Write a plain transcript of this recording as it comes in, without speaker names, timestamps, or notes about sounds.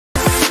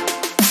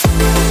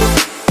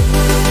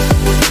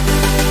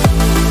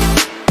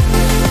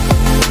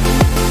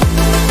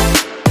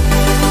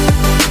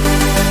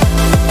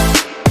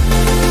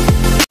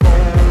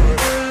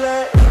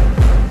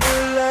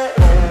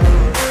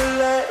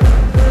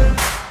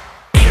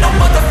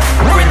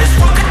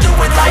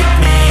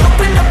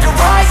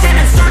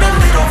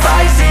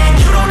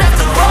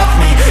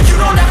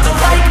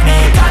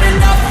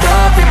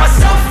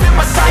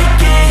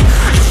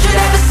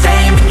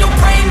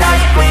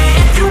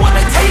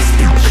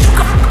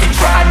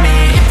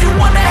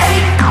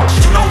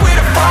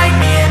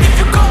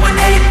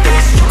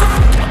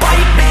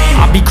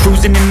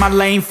my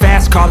lane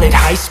fast, call it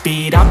high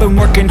speed. I've been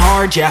working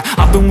hard, yeah,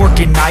 I've been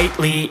working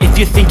nightly. If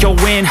you think you'll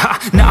win, ha,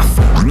 not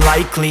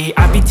likely.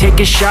 I be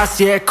taking shots,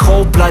 yeah,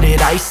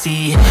 cold-blooded,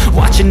 icy.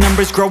 Watching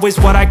numbers grow is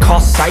what I call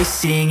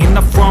sightseeing. In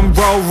the front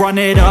row, run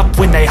it up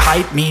when they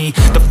hype me.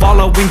 The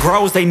following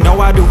grows, they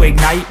know how to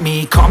ignite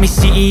me. Call me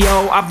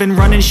CEO, I've been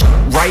running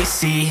right,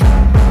 see.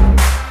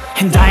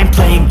 And I ain't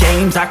playing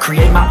games, I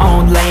create my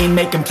own lane,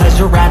 making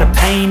pleasure out of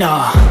pain,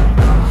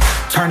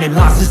 turning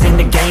losses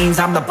into gains.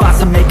 I'm the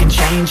boss, I'm making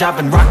change. I've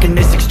been rocking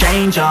this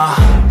exchange,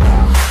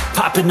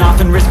 popping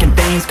off and risking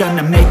things.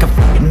 Gonna make a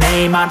f***ing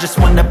name, I just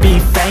wanna be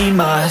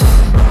famous.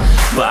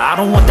 But I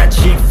don't want that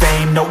cheap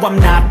fame, no I'm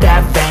not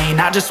that vain.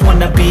 I just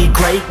wanna be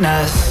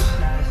greatness.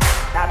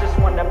 I just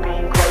wanna be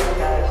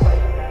greatness.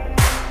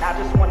 I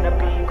just wanna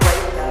be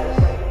greatness.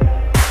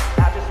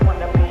 I just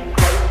wanna be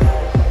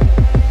greatness.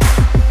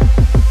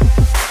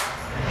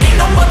 Ain't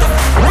no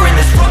motherfucker in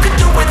this world could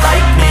do it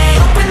like me.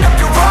 Open up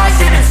your eyes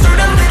and insert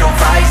a little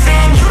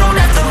rising. You don't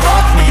have to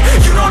love me,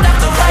 you don't have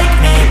to like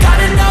me. Got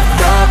enough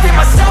love in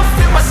myself,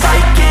 in my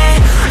psyche.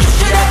 You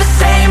should have the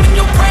same in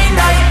your brain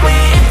nightly.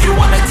 If you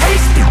wanna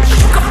taste me,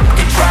 you can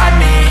fucking try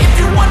me. If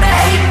you wanna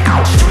hate me,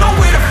 you know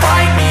where to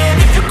find me. And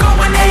if you go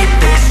and hate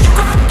this, you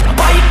can fucking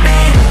bite me.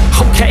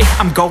 Okay,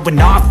 I'm going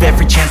off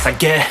every chance I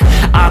get.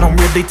 I don't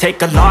really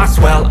take a loss,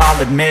 well,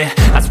 I'll admit.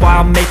 That's why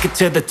I'll make it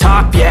to the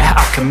top, yeah,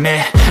 I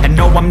commit. And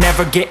no, I'm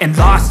never getting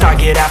lost, I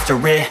get after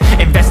it.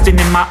 Investing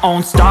in my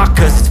own stock,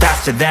 cause it's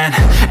faster than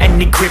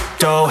any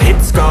crypto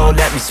hits go,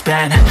 let me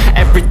spend.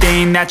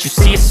 Everything that you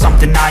see is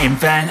something I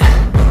invent.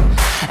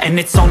 And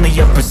it's only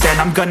a percent.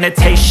 I'm gonna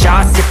take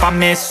shots. If I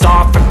miss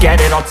all, forget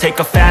it. I'll take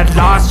a fat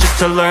loss just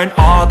to learn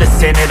all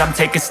that's in it. I'm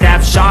taking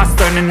snapshots,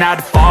 learning how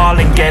to fall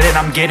and get it.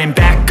 I'm getting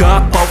back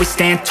up, always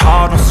stand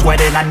tall, don't sweat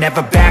it. I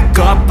never back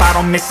up, I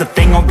don't miss a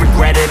thing or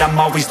regret it. I'm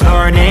always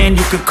learning,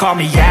 you could call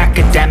me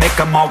academic.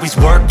 I'm always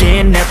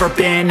working, never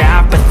been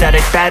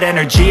apathetic. Bad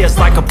energy is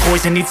like a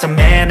poison, needs some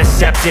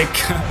antiseptic.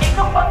 Ain't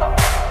no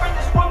motherfucker in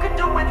this world could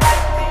do it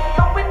like me.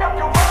 Open up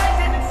your eyes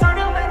and insert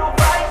a little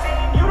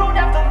rising. You don't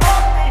have to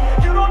love me,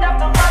 you don't have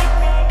to like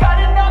me. Got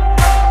enough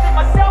love in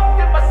myself,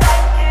 in my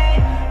psyche.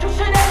 You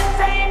should have the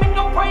same in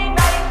your brain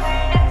nightly.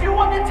 If you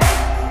wanna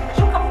taste me,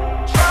 you can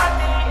try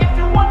me. If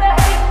you wanna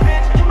hate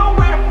bitch, you know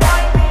where to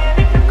find me. And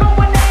if you go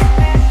and hate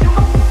this, you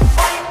can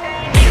fight me.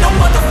 Ain't no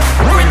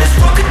motherfucker in this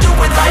world could do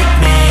it like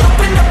me.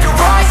 Open up your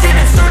eyes and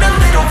insert a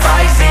little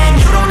rising.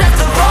 You don't have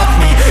to love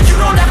me, you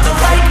don't have to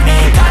like me.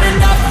 Got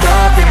enough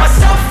love in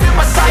myself, in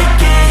my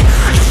psyche.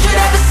 You should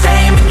have the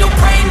same in your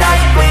brain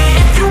nightly.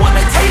 If you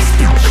wanna taste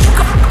me, you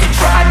can fucking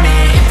try me.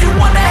 If you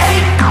wanna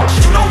hate me,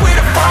 you know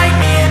where to find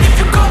me. And if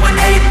you go and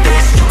hate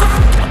this, you can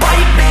fucking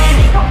bite me. Ain't no motherfucker in this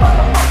world can do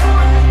it like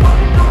me.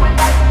 Open up your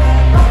eyes and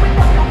insert a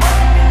little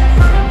rising.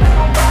 You don't have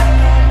to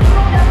love me,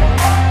 you don't have to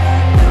like me.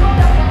 Got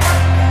enough love.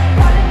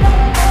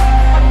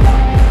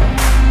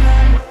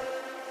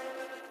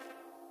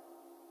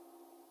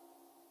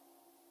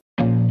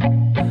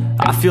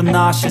 I feel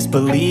nauseous,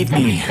 believe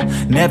me.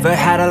 Never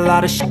had a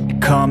lot of shit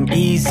come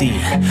easy.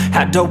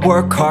 Had to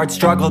work hard,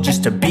 struggle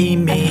just to be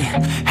me.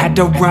 Had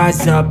to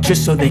rise up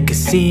just so they could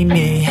see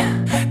me.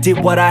 Did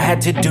what I had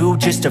to do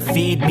just to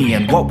feed me.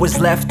 And what was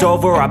left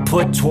over I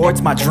put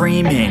towards my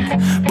dreaming.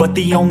 But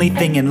the only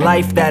thing in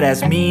life that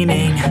has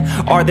meaning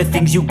are the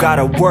things you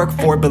gotta work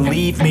for,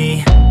 believe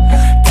me.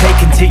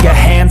 Take into your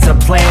hands a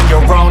plan.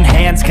 Your own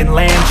hands can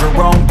land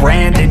your own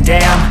brand. And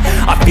damn,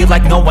 I feel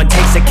like no one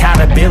takes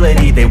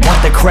accountability. They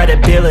want the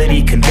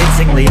credibility,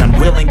 convincingly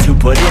unwilling to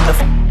put in the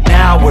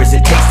hours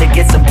it takes to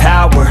get some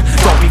power.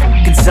 Don't be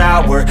f***ing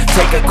sour,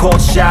 take a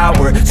cold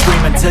shower.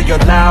 Scream until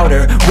you're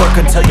louder, work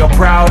until you're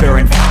prouder.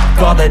 And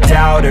f*** all the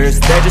doubters,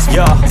 they're just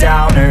your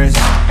downers.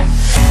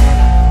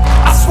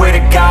 I swear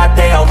to God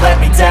they all let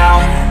me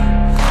down.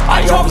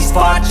 I always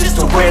fought just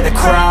to wear the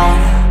crown.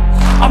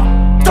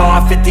 I'm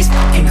off at these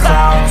fucking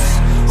clowns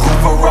who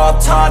were all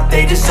taught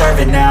they deserve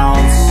an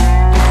ounce.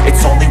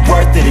 It's only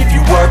worth it if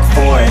you work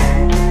for it.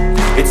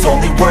 It's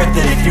only worth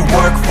it if you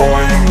work for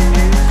it.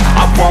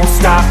 I won't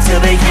stop till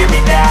they hear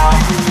me now.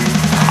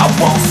 I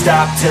won't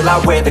stop till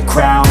I wear the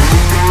crown.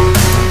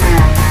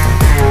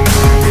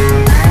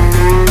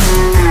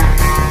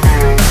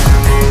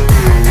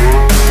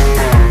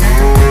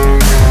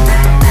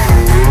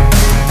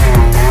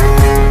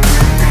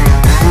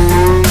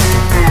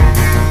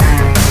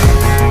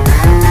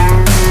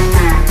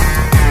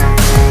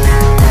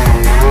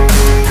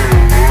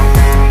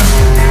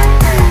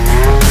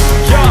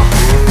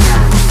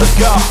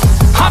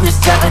 I'm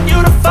just telling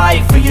you to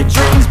fight for your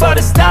dreams, but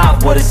it's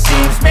not what it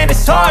seems. Man,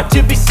 it's hard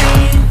to be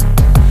seen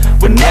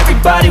when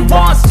everybody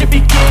wants to be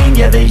king.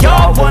 Yeah, they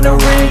all wanna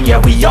ring, yeah,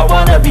 we all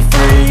wanna be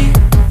free.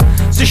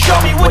 So show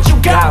me what you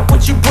got,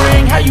 what you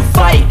bring. How you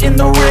fight in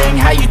the ring,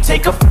 how you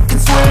take a fucking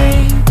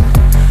swing.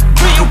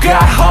 Do you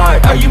got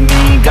heart, are you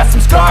mean? Got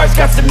some scars,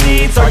 got some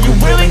needs, are you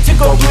willing to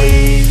go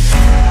bleed?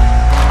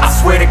 I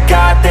swear to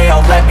God they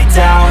all let me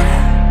down.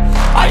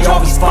 I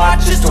always fought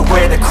just to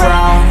wear the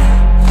crown.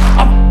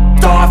 I'm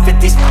off at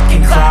these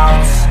fucking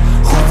clowns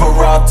who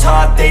were all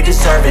taught they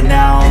deserve an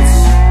ounce.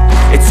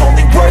 It's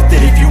only worth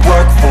it if you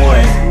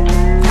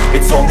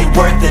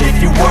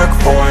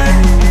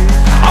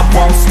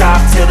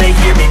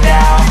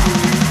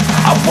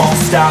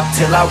stop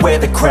till I wear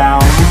the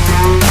crown.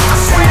 I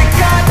swear to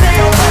God they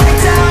all let me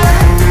down.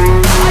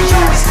 I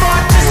always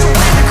fought just to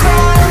win the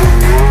crown.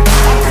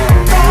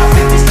 I'm off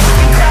in these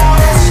fucking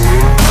crowds.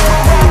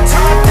 We're on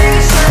top, they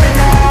deserve it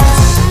now.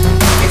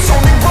 It's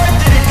only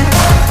worth it if you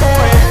work for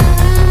it.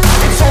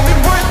 It's only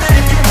worth it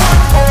if you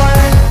work for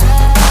it.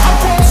 I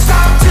won't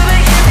stop till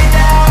they hear me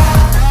now.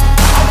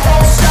 I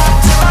won't stop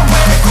till I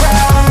wear the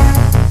crown.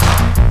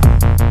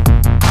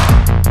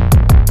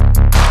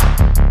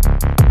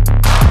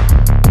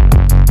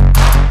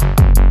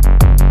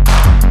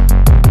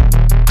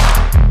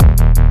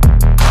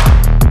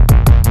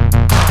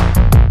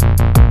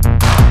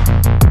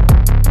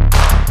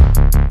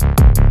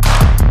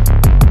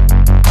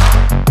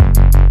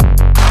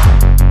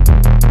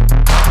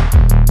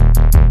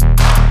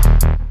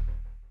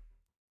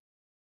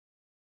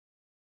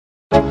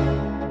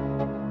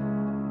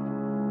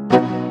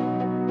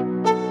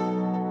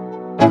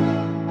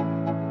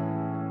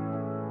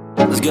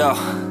 Let's go.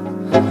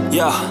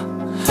 Yo,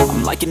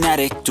 I'm like an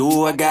addict,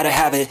 do I gotta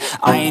have it.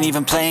 I ain't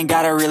even playing,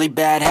 got a really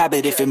bad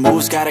habit. If it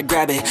moves, gotta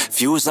grab it,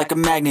 fuse like a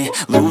magnet.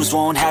 Lose,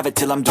 won't have it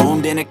till I'm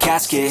doomed in a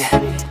casket.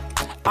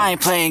 I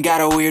ain't playing,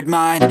 got a weird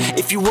mind.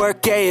 If you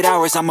work 8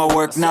 hours, I'ma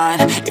work 9.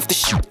 If the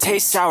shoot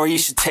tastes sour, you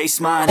should taste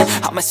mine.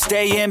 I'ma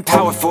stay in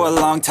power for a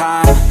long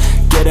time.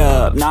 Get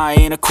up, nah, I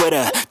ain't a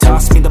quitter.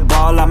 Toss me the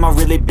ball, I'm a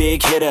really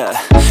big hitter.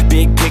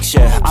 Big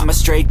picture, I'm a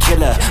straight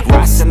killer.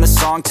 Rising the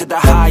song to the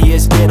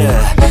highest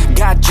bidder.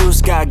 Got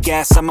juice, got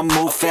gas, I'ma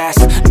move fast.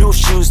 New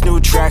shoes, new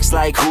tracks,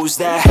 like who's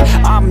that?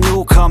 I'm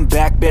new, come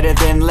back, better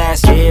than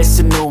last. Yeah, it's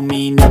a new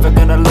me, never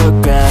gonna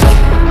look back.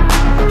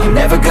 I'm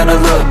never gonna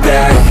look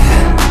back.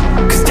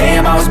 Cause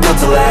damn, I was built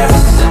to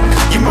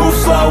last. You move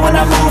slow and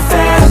I move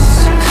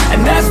fast,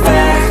 and that's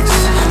facts.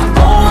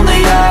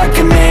 Only I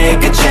can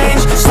make a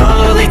change.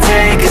 Slowly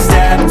take a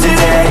step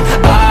today.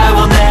 I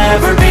will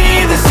never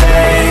be the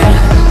same.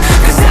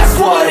 Cause that's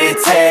what it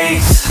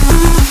takes.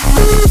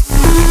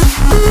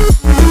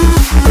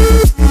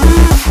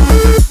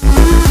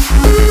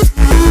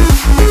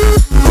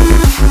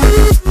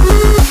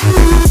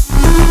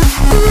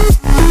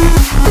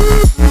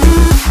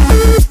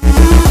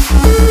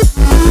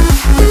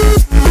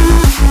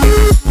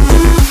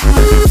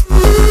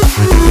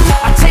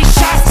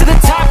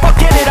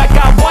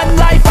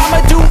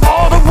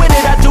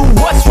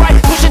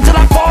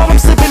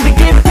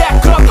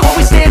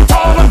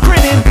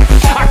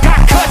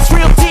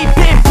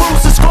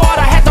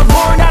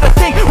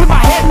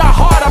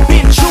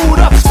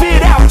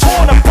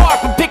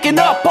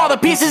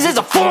 Pieces is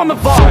a form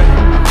of art.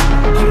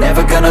 I'm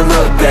never gonna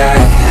look back.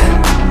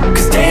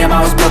 Cause damn,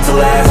 I was built to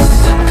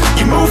last.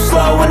 You move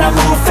slow and I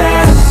move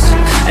fast,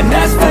 and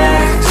that's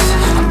facts.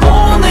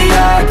 Only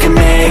I can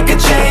make a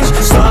change.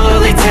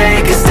 Slowly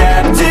take a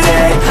step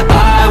today.